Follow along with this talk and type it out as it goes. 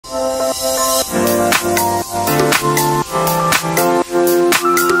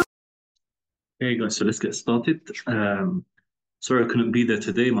Hey guys, so let's get started. Sorry I couldn't be there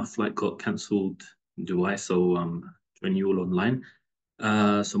today. My flight got cancelled in Dubai, so joining you all online.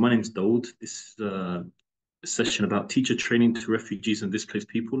 So my name's Dawud. This is a session about teacher training to refugees and displaced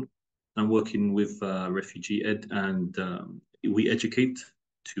people. I'm working with Refugee Ed, and we educate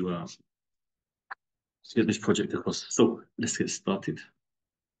to get this project across. So let's get started.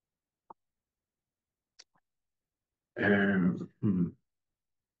 Hmm.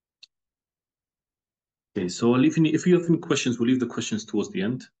 Okay, so if you have any questions, we'll leave the questions towards the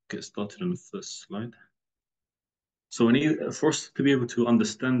end. Get started on the first slide. So for us to be able to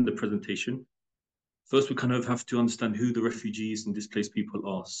understand the presentation, first we kind of have to understand who the refugees and displaced people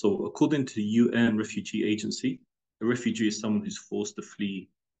are. So according to the UN Refugee Agency, a refugee is someone who's forced to flee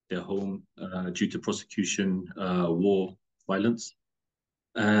their home due to prosecution, war, violence.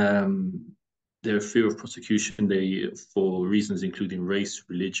 Um, their fear of prosecution, for reasons including race,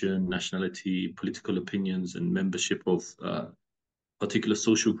 religion, nationality, political opinions, and membership of particular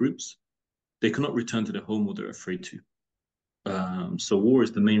social groups. They cannot return to their home or they're afraid to. So war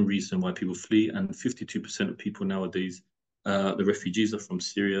is the main reason why people flee, and 52% of people nowadays, the refugees are from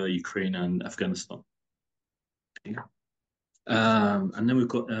Syria, Ukraine, and Afghanistan. Yeah. And then we've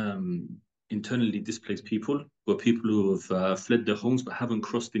got internally displaced people, who are people who have fled their homes but haven't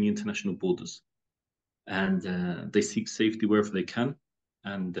crossed any international borders, and they seek safety wherever they can,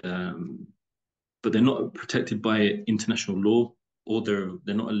 and but they're not protected by international law, or they're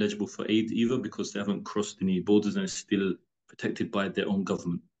not eligible for aid either because they haven't crossed any borders and are still protected by their own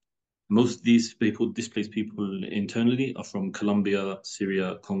government. Most of these people, displaced people internally, are from Colombia,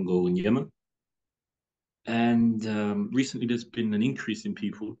 Syria, Congo, and Yemen. And recently, there's been an increase in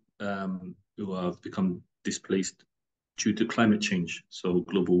people who have become displaced due to climate change, so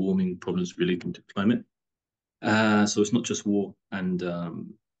global warming problems relating to climate. So it's not just war and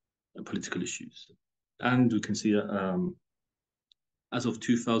political issues. And we can see that as of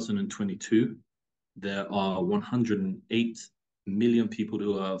 2022, there are 108 million people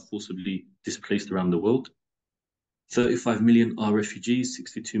who are forcibly displaced around the world. 35 million are refugees,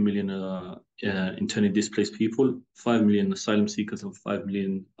 62 million are internally displaced people, 5 million asylum seekers, and 5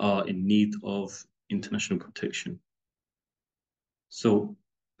 million are in need of international protection. So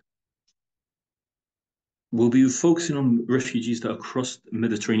we'll be focusing on refugees that are across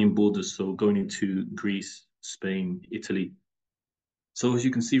Mediterranean borders, so going into Greece, Spain, Italy. So as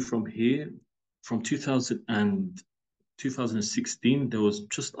you can see from here, from 2016, there was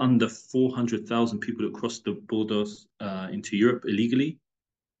just under 400,000 people that crossed the borders into Europe illegally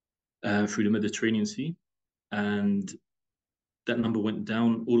through the Mediterranean Sea. And that number went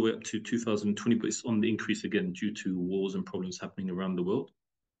down all the way up to 2020, but it's on the increase again due to wars and problems happening around the world.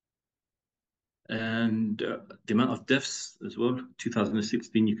 And the amount of deaths as well,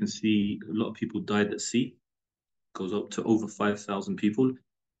 2016, you can see a lot of people died at sea, goes up to over 5,000 people.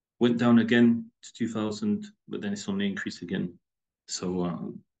 Went down again to 2000, but then it's on the increase again.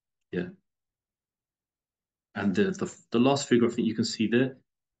 So, yeah. And the last figure I think you can see there,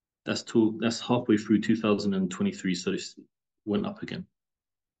 that's halfway through 2023, so this went up again.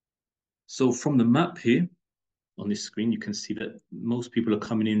 So from the map here on this screen, you can see that most people are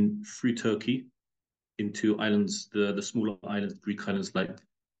coming in through Turkey into islands, the smaller islands, Greek islands like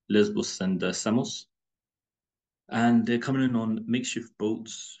Lesbos and Samos. And they're coming in on makeshift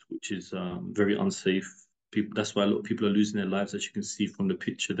boats, which is very unsafe. That's why a lot of people are losing their lives, as you can see from the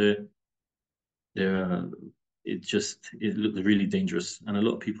picture there. They're, it looks really dangerous, and a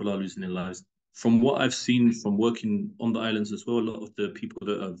lot of people are losing their lives. From what I've seen from working on the islands as well, a lot of the people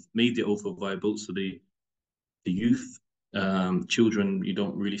that have made it over via boats, so the youth, children, you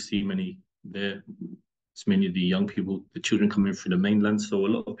don't really see many there. It's mainly the young people, the children coming through the mainland. So a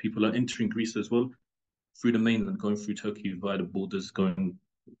lot of people are entering Greece as well through the mainland, going through Turkey via the borders, going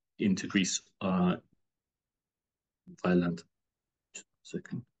into Greece via land. Just a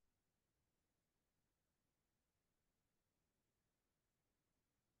second.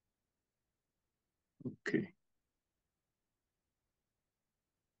 Okay.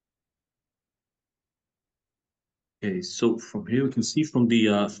 Okay, so from here we can see from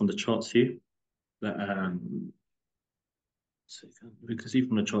the charts here that we can see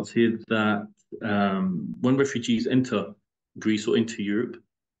from the charts here that when refugees enter Greece or into Europe,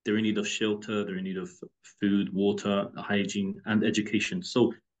 they're in need of shelter, they're in need of food, water, hygiene, and education.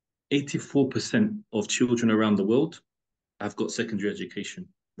 So 84% of children around the world have got secondary education,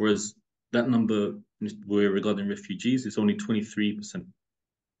 whereas that number where regarding refugees is only 23%.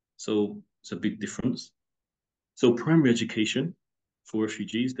 So it's a big difference. So primary education for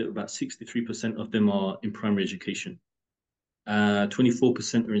refugees, that about 63% of them are in primary education.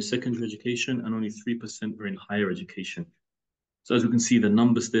 24% are in secondary education, and only 3% are in higher education. So as we can see, the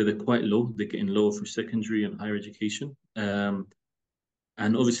numbers there, they're quite low. They're getting lower for secondary and higher education.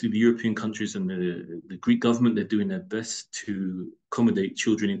 And obviously the European countries and the Greek government, they're doing their best to accommodate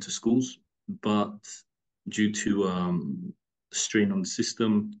children into schools. But due to strain on the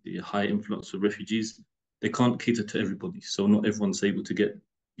system, the high influx of refugees, they can't cater to everybody. So not everyone's able to get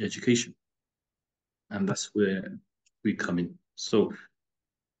education. And that's where we come in. So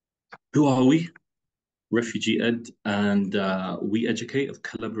who are we? Refugee Ed and We Educate have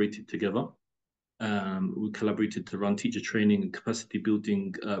collaborated together. We collaborated to run teacher training and capacity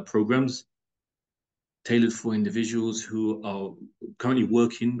building programs tailored for individuals who are currently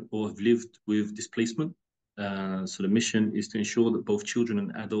working or have lived with displacement. So the mission is to ensure that both children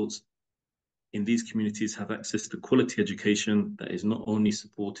and adults in these communities have access to quality education that is not only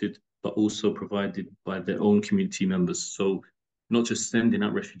supported but also provided by their own community members. So not just sending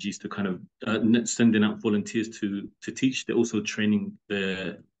out refugees to kind of sending out volunteers to teach, they're also training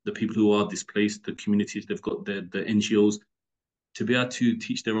the people who are displaced, the communities, they've got the NGOs to be able to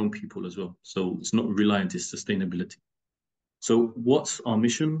teach their own people as well. So it's not reliant, it's sustainability. So what's our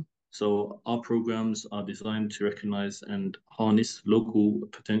mission? So our programs are designed to recognize and harness local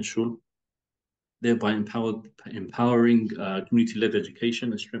potential, thereby empowering community-led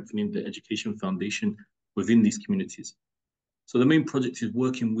education and strengthening the education foundation within these communities. So the main project is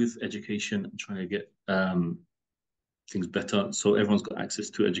working with education and trying to get things better so everyone's got access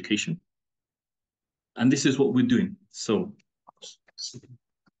to education. And this is what we're doing. So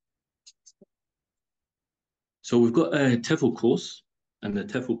we've got a TEFL course, and the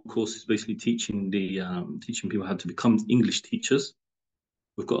TEFL course is basically teaching teaching people how to become English teachers.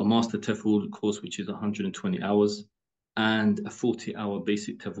 We've got a master TEFL course, which is 120 hours, and a 40-hour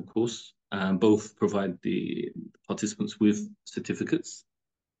basic TEFL course. Both provide the participants with certificates.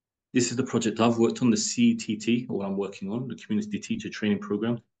 This is the project I've worked on, the CTT, or I'm working on, the Community Teacher Training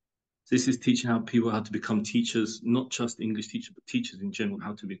Program. So this is teaching how to become teachers, not just English teachers, but teachers in general,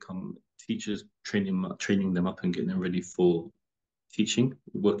 how to become teachers, training them up and getting them ready for teaching,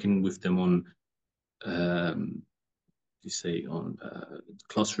 working with them on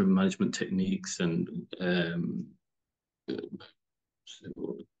classroom management techniques and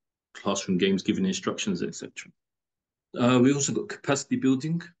classroom games, giving instructions, etc. We also got capacity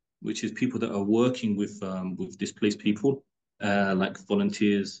building, which is people that are working with displaced people, like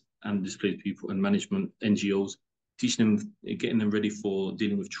volunteers and displaced people and management NGOs, teaching them, getting them ready for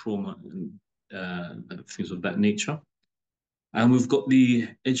dealing with trauma and things of that nature. And we've got the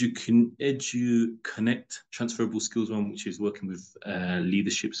Edu Connect transferable skills one, which is working with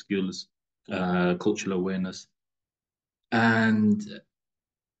leadership skills, cultural awareness, and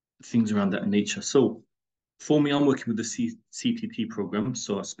things around that nature. So for me, I'm working with the CTT program,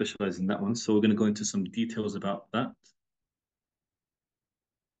 so I specialize in that one. So we're going to go into some details about that.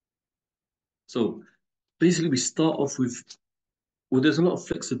 So basically, we start off with, well, there's a lot of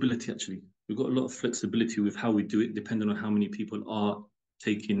flexibility actually. We've got a lot of flexibility with how we do it, depending on how many people are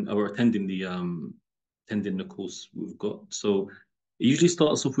taking or attending the course we've got. So it usually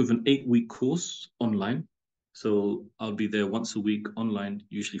starts off with an 8-week course online. So I'll be there once a week online,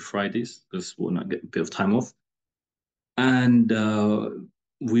 usually Fridays, because we'll not get a bit of time off. And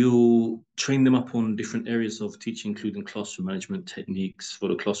we'll train them up on different areas of teaching, including classroom management techniques for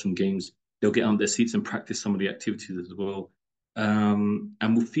the classroom games. They'll get on their seats and practice some of the activities as well. And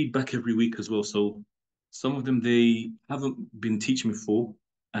we'll feedback every week as well. So some of them, they haven't been teaching before.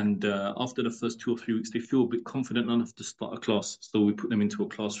 And after the first 2 or 3 weeks, they feel a bit confident enough to start a class. So we put them into a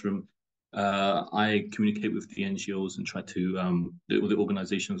classroom. I communicate with the NGOs and try to the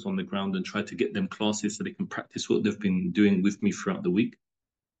organizations on the ground and try to get them classes so they can practice what they've been doing with me throughout the week.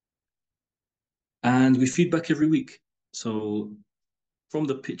 And we feedback every week. So from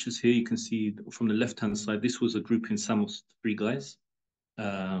the pictures here, you can see from the left-hand side, this was a group in Samos, 3 guys.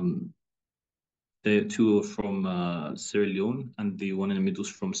 The 2 are from Sierra Leone, and the one in the middle is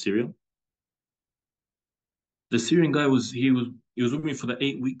from Syria. The Syrian guy was with me for the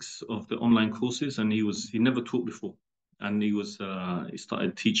 8 weeks of the online courses, and he never taught before, and he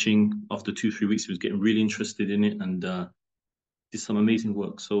started teaching after 2 3 weeks. He was getting really interested in it and did some amazing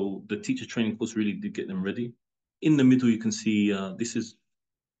work. So the teacher training course really did get them ready. In the middle, you can see this is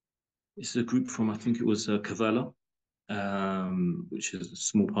a group from, I think it was Kavala, which is a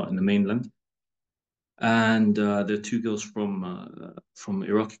small part in the mainland, and there are 2 girls from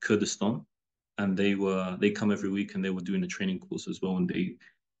Iraqi Kurdistan, and they come every week, and they were doing a training course as well, and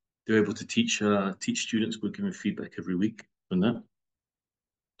they're able to teach students. We're giving feedback every week on that.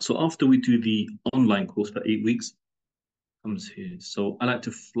 So after we do the online course for 8 weeks, comes here. So I like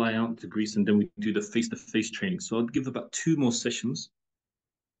to fly out to Greece and then we do the face-to-face training. So I'll give about 2 more sessions.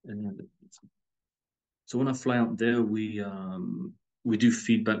 And so when I fly out there, we do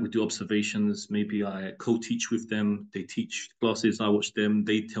feedback, we do observations. Maybe I co-teach with them. They teach classes, I watch them.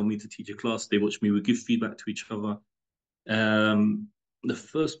 They tell me to teach a class. They watch me. We give feedback to each other. Um, the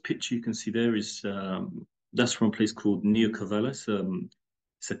first picture you can see there is that's from a place called Neo Cavalis.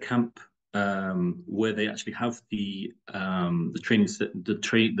 It's a camp where they actually have the training set,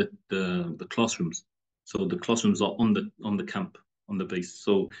 the classrooms. So the classrooms are on the camp on the base.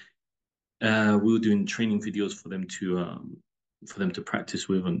 So we were doing training videos for them to practice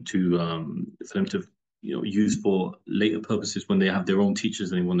with and to for them to use for later purposes when they have their own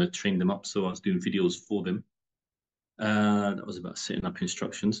teachers and they want to train them up. So I was doing videos for them. That was about setting up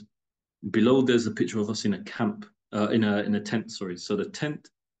instructions. Below, there's a picture of us in a camp, in a tent. Sorry. So the tent.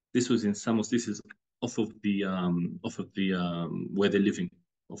 This was in Samos. This is off of the where they're living,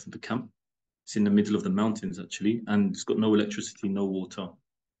 off of the camp. It's in the middle of the mountains actually, and it's got no electricity, no water.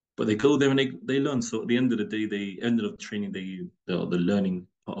 But they go there and they learn. So at the end of the day, they ended up training. The learning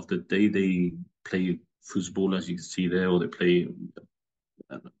part of the day, they play football as you can see there, or they play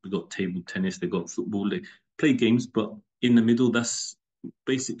we got table tennis, they got football, they play games, but in the middle, that's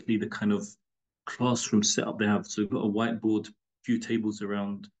basically the kind of classroom setup they have. So you've got a whiteboard, few tables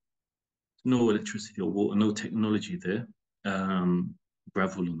around, no electricity or water, no technology there.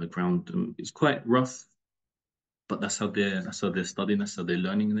 Gravel on the ground. It's quite rough, but that's how they're studying, that's how they're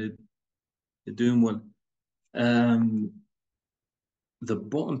learning, they're doing well. Um, the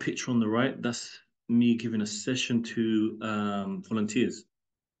bottom picture on the right, that's me giving a session to volunteers.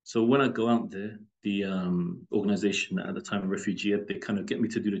 So when I go out there, the organization at the time, Refugee Ed, they kind of get me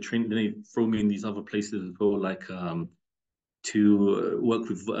to do the training. Then they throw me in these other places as well, like to work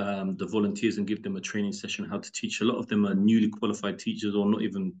with the volunteers and give them a training session how to teach. A lot of them are newly qualified teachers or not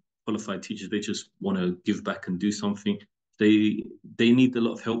even qualified teachers. They just want to give back and do something. They they need a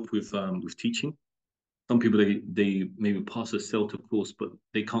lot of help with teaching. Some people they maybe pass a CELTA course, but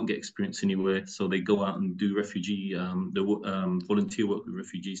they can't get experience anywhere, so they go out and do refugee volunteer work with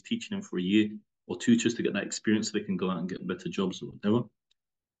refugees, teaching them for a year or two just to get that experience, so they can go out and get better jobs or whatever.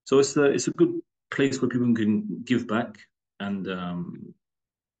 So it's a good place where people can give back and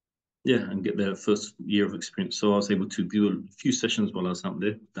yeah, and get their first year of experience. So I was able to do a few sessions while I was out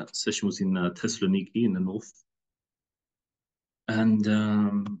there. That session was in Thessaloniki in the north, and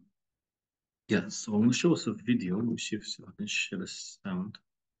yeah, so I'm gonna show us a video. Let me see if I can share the sound.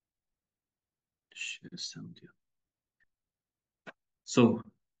 Share the sound, yeah. So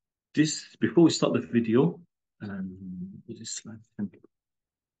this before we start the video, what is slide 10?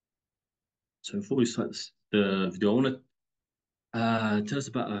 So before we start the video, I want to tell us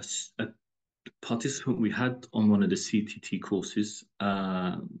about a participant we had on one of the CTT courses.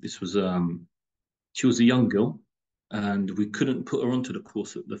 This was she was a young girl, and we couldn't put her onto the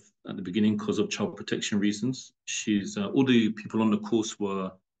course at the beginning because of child protection reasons. She's all the people on the course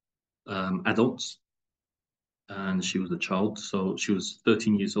were adults, and she was a child. So she was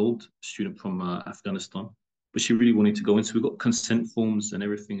 13 years old, student from Afghanistan, but she really wanted to go in. So we got consent forms and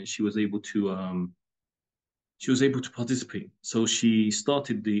everything, and she was able to participate. So she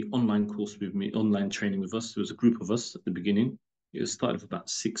started the online course with me, online training with us. There was a group of us at the beginning. It started with about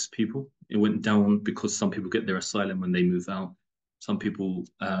 6 people. It went down because some people get their asylum when they move out. Some people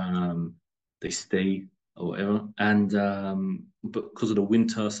they stay or whatever. And but because of the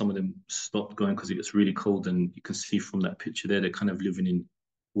winter, some of them stopped going because it gets really cold. And you can see from that picture there, they're kind of living in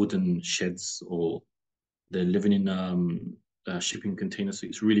wooden sheds or they're living in shipping containers. So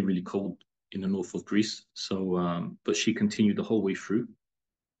it's really, really cold in the north of Greece. So, but she continued the whole way through.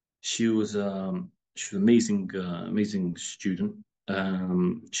 She was amazing, amazing student.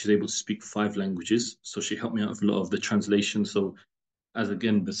 She's able to speak 5 languages, so she helped me out with a lot of the translation. So, as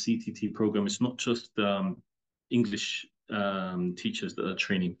again, the CTT program, it's not just English teachers that are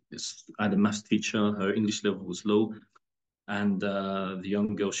training. I had a maths teacher. Her English level was low, and the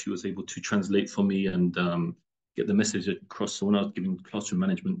young girl, she was able to translate for me and get the message across. So when I was giving classroom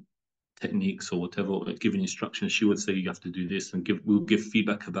management techniques or whatever, or giving instructions, she would say you have to do this, and we'll give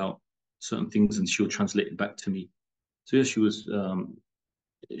feedback about certain things, and she'll translate it back to me. So yeah, she was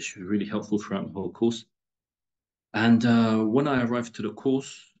really helpful throughout the whole course. And when I arrived to the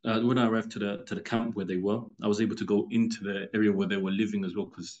course, when I arrived to the camp where they were, I was able to go into the area where they were living as well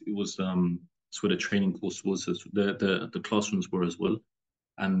because it was it's where the training course was, so the classrooms were as well.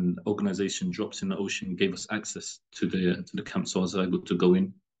 And organization Drops in the Ocean gave us access to the camp, so I was able to go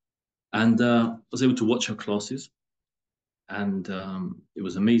in, and I was able to watch her classes, and it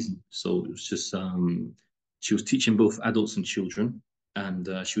was amazing. So it was just She was teaching both adults and children, and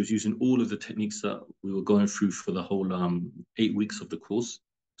she was using all of the techniques that we were going through for the whole 8 weeks of the course.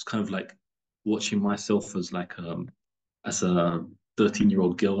 It's kind of like watching myself as a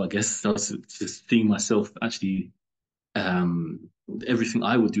 13-year-old girl, I guess. I was just seeing myself actually everything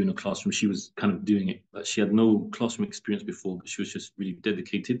I would do in a classroom, she was kind of doing it. But she had no classroom experience before, but she was just really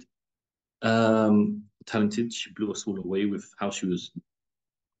dedicated, talented. She blew us all away with how she was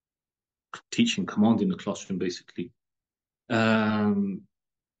teaching command in the classroom, basically. Um,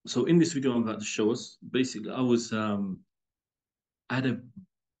 so in this video I'm about to show us, basically I had a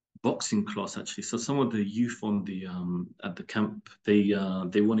boxing class actually. So some of the youth on the at the camp, they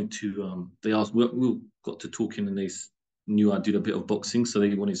wanted to they asked we got to talking and they knew I did a bit of boxing, so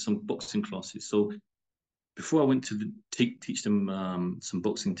they wanted some boxing classes. So before I went to teach them some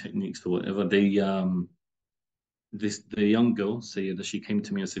boxing techniques or whatever, the young girl say that she came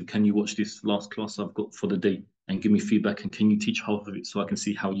to me and said, "Can you watch this last class I've got for the day and give me feedback? And can you teach half of it so I can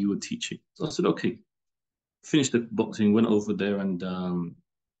see how you would teach it?" So I said, "Okay." Finished the boxing, went over there, and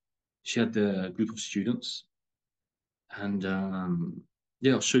she had a group of students, and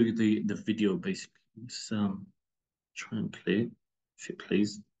yeah, I'll show you the video basically. Let's try and play it if it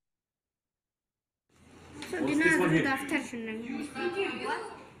plays. What's this one here? What's this one here?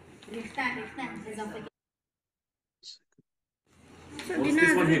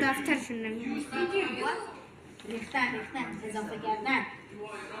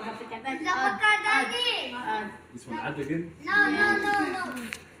 This one add again? No.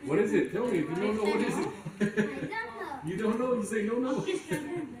 What is it? Tell me if you don't know, what is it? You don't know, you say no.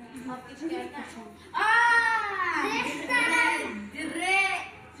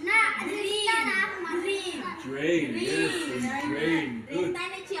 Drain, yes, drain.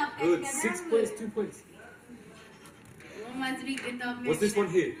 Good. 6 points, 2 points. What's this one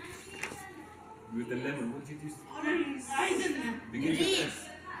here? With the lemon, what did you use? Begins with S.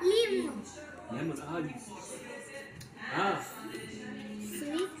 Lemon,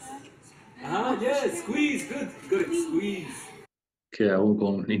 yes, squeeze, good, squeeze. Okay, I won't go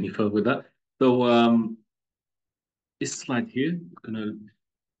on any further with that. So this slide here,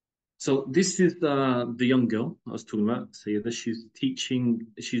 so this is the young girl I was talking about. So yeah, that she's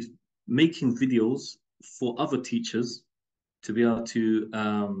making videos for other teachers to be able to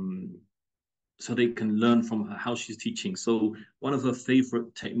so they can learn from her how she's teaching. So one of her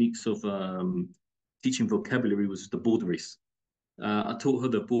favorite techniques of teaching vocabulary was the board race. I taught her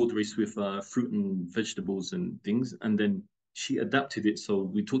the board race with fruit and vegetables and things, and then she adapted it. So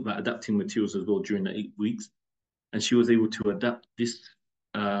we talked about adapting materials as well during the 8 weeks, and she was able to adapt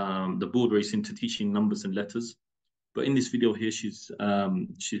the board race into teaching numbers and letters. But in this video here, she's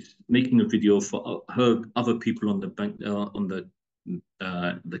making a video for her other people on the bank on the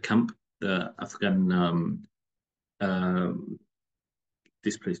camp, the Afghan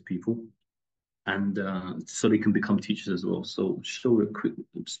displaced people, and so they can become teachers as well. So show a quick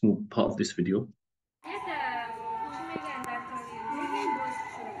small part of this video.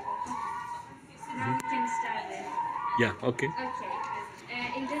 Yeah, okay.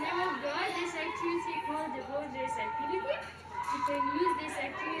 In the name of God, this activity called the board race activity. We can use this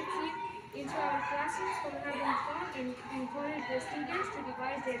activity into our classes for having fun and encourage the students to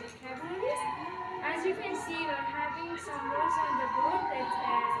devise their vocabularies. As you can see, we're having some words on the board that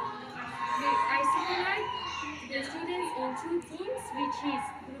I separate the students in two teams, which is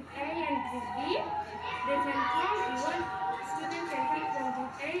Group A and Group B. They can come, one student can come from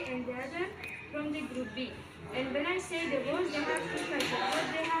Group A and the other from the Group B. And when I say the words, they have to touch it.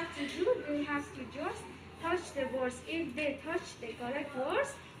 What they have to do, they have to just touch the words. If they touch the correct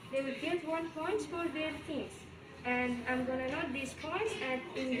words, they will get 1 point for their teams. And I'm gonna note these points, and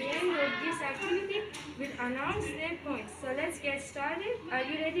in the end of this activity, we'll announce their points. So let's get started. Are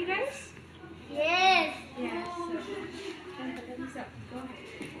you ready, guys? Yes. Yes. So go ahead.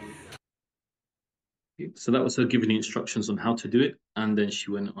 So that was her giving the instructions on how to do it, and then she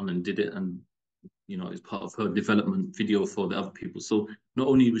went on and did it, and it's part of her development video for the other people. So not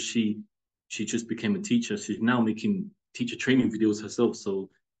only was she just became a teacher, she's now making teacher training videos herself. So,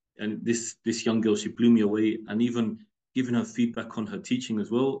 and this young girl, she blew me away, and even giving her feedback on her teaching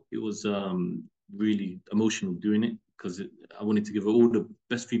as well. It was really emotional doing it because I wanted to give her all the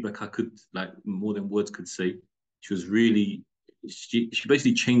best feedback I could, like more than words could say. She was really she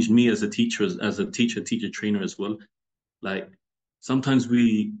basically changed me as a teacher, as a teacher trainer as well. Like sometimes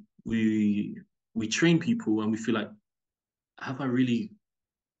we train people and we feel like, have I really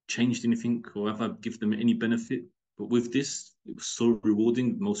changed anything or have I given them any benefit? But with this, it was so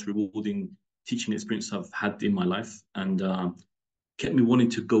rewarding, the most rewarding teaching experience I've had in my life, and kept me wanting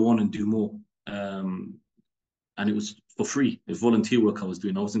to go on and do more. and it was for free. It was volunteer work I was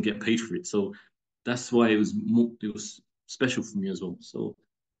doing. I wasn't getting paid for it, so that's why it was special for me as well. So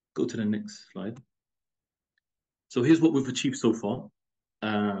go to the next slide. So here's what we've achieved so far.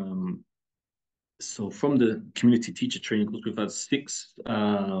 Um, so from the community teacher training course, we've had six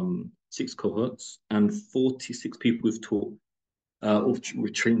cohorts and 46 people we've taught or were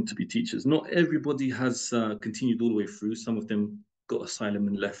trained to be teachers. Not everybody has continued all the way through. Some of them got asylum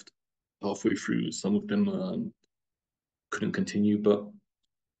and left halfway through. Some of them couldn't continue, but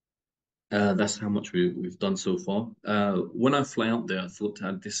that's how much we've done so far. When I fly out there, I thought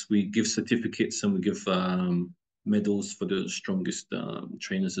this we give certificates and we give medals for the strongest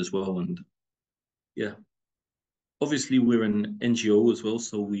trainers as well. And yeah, obviously we're an NGO as well,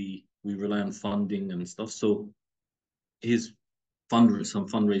 so we rely on funding and stuff. So here's some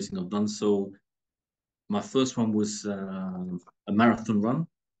fundraising I've done. So my first one was a marathon run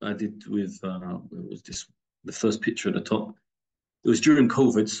I did with it was this the first picture at the top. It was during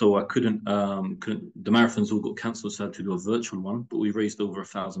COVID, so I couldn't the marathons all got cancelled, so I had to do a virtual one. But we raised over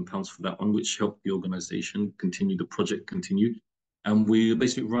 £1,000 for that one, which helped the organization continue the project continued. And we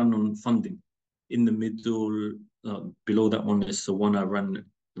basically run on funding. In the middle, below that one is the one I ran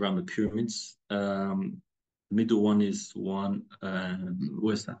around the pyramids. Middle one is one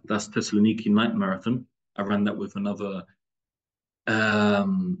where's that? That's Thessaloniki Night Marathon. I ran that with another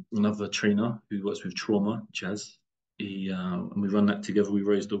trainer who works with trauma, Jazz. And we run that together. We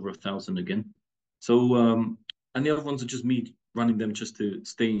raised over 1,000 again. So and the other ones are just me running them just to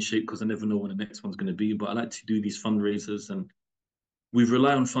stay in shape because I never know when the next one's going to be. But I like to do these fundraisers, and we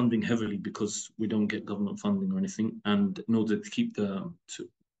rely on funding heavily because we don't get government funding or anything. And in order to keep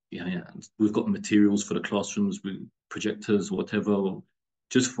we've got materials for the classrooms, with projectors, whatever.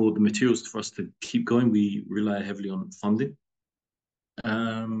 Just for the materials for us to keep going, we rely heavily on funding.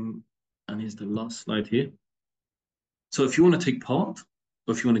 And here's the last slide here. So if you want to take part,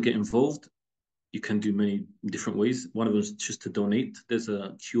 or if you want to get involved, you can do many different ways. One of them is just to donate. There's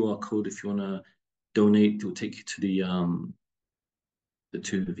a QR code if you want to donate. It will take you to the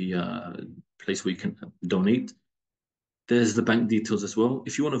place where you can donate. There's the bank details as well.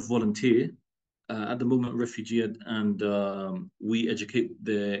 If you want to volunteer, at the moment, Refugee Ed and We Educate,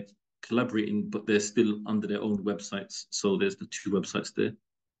 they're collaborating, but they're still under their own websites. So there's the two websites there.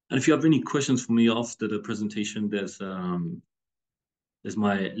 And if you have any questions for me after the presentation, there's my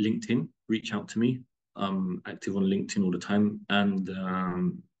LinkedIn. Reach out to me. I'm active on LinkedIn all the time. And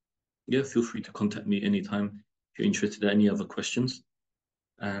yeah, feel free to contact me anytime if you're interested in any other questions.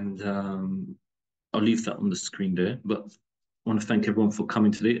 And I'll leave that on the screen there. But I want to thank everyone for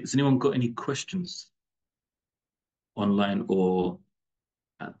coming today. Has anyone got any questions online or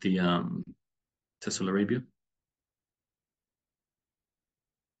at the Tessel Arabia?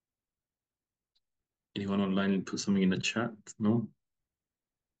 Anyone online put something in the chat? No?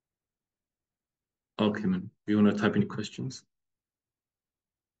 Okay, man. Do you want to type any questions?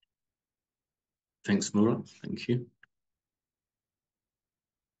 Thanks, Nora. Thank you.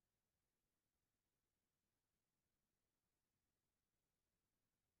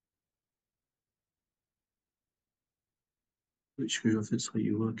 Which geographics are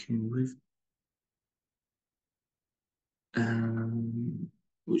you working with?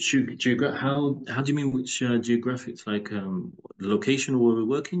 Which how do you mean which geographics? Like the location where we're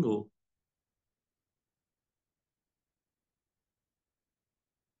working, or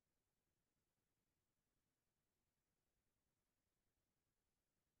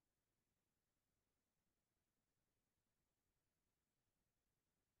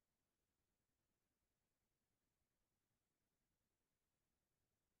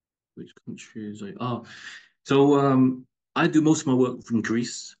which countries? So I do most of my work from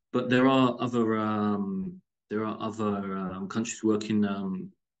Greece, but there are other countries working.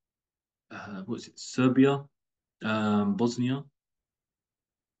 What's it? Serbia, Bosnia.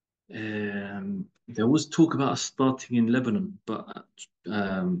 There was talk about us starting in Lebanon, but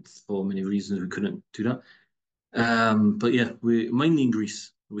for many reasons we couldn't do that. But yeah, we're mainly in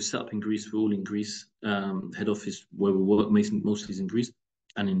Greece. We're set up in Greece. We're all in Greece. Head office where we work mostly is in Greece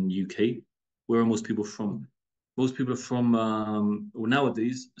and in UK. Where are most people from? Most people are from well,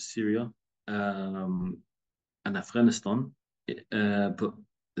 nowadays Syria and Afghanistan. But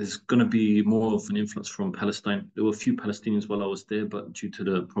there's going to be more of an influence from Palestine. There were a few Palestinians while I was there, but due to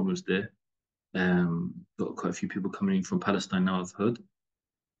the problems there, got quite a few people coming in from Palestine now, I've heard.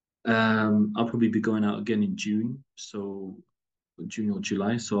 I'll probably be going out again in June, so June or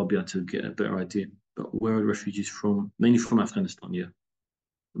July, so I'll be able to get a better idea. But where are the refugees from? Mainly from Afghanistan, yeah.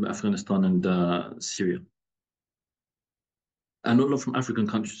 From Afghanistan and Syria. And a lot from African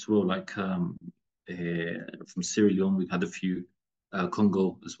countries as well, like from Sierra Leone. We've had a few,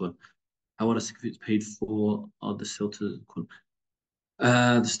 Congo as well. How are the certificates paid for? Are the CELTA?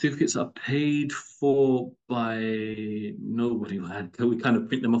 The certificates are paid for by nobody. We kind of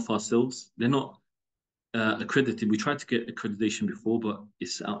print them off ourselves. They're not accredited. We tried to get accreditation before, but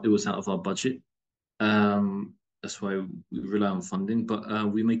it was out of our budget. That's why we rely on funding.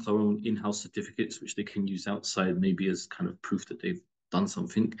 But we make our own in-house certificates, which they can use outside, maybe as kind of proof that they've done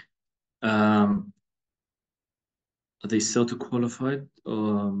something. Are they CELTA qualified?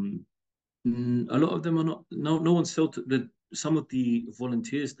 A lot of them are not. No one's CELTA. Some of the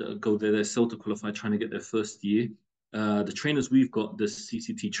volunteers that go there, they're CELTA qualified, trying to get their first year. The trainers we've got, the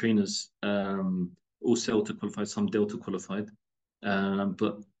CCT trainers, all CELTA qualified, some Delta qualified.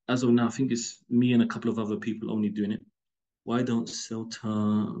 But as of now, I think it's me and a couple of other people only doing it. Why don't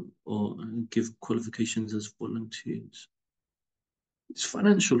CELTA or give qualifications as volunteers? It's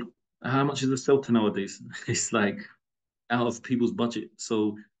financial. How much is a CELTA nowadays? It's like out of people's budget.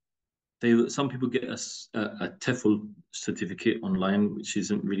 So some people get a TEFL certificate online, which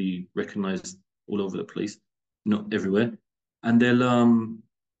isn't really recognized all over the place, not everywhere, and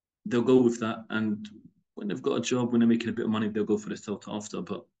they'll go with that. And when they've got a job, when they're making a bit of money, they'll go for the CELTA after.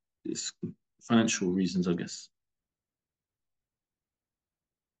 But it's financial reasons, I guess.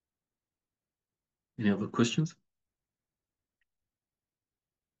 Any other questions?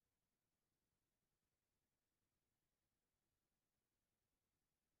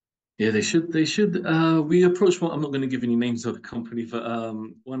 Yeah, they should. They should. We approached one. I'm not going to give any names of the company, but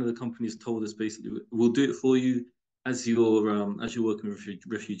one of the companies told us basically, we'll do it for you as you're working with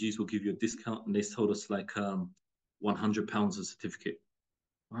refugees. We'll give you a discount, and they told us like £100 a certificate,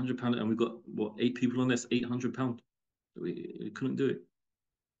 £100, and we got what 8 people on this, £800. We couldn't do it.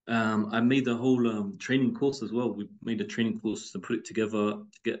 I made the whole training course as well. We made a training course to put it together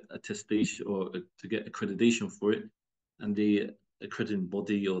to get attestation or to get accreditation for it, and the accrediting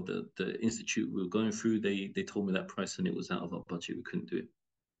body or the institute we were going through, they told me that price and it was out of our budget. We couldn't do it.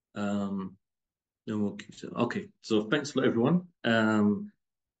 No more. Okay, so thanks a lot, everyone.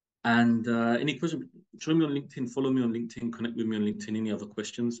 And any questions? Join me on LinkedIn. Follow me on LinkedIn. Connect with me on LinkedIn. Any other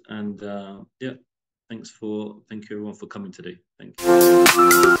questions? And yeah, thank you everyone for coming today. Thank you.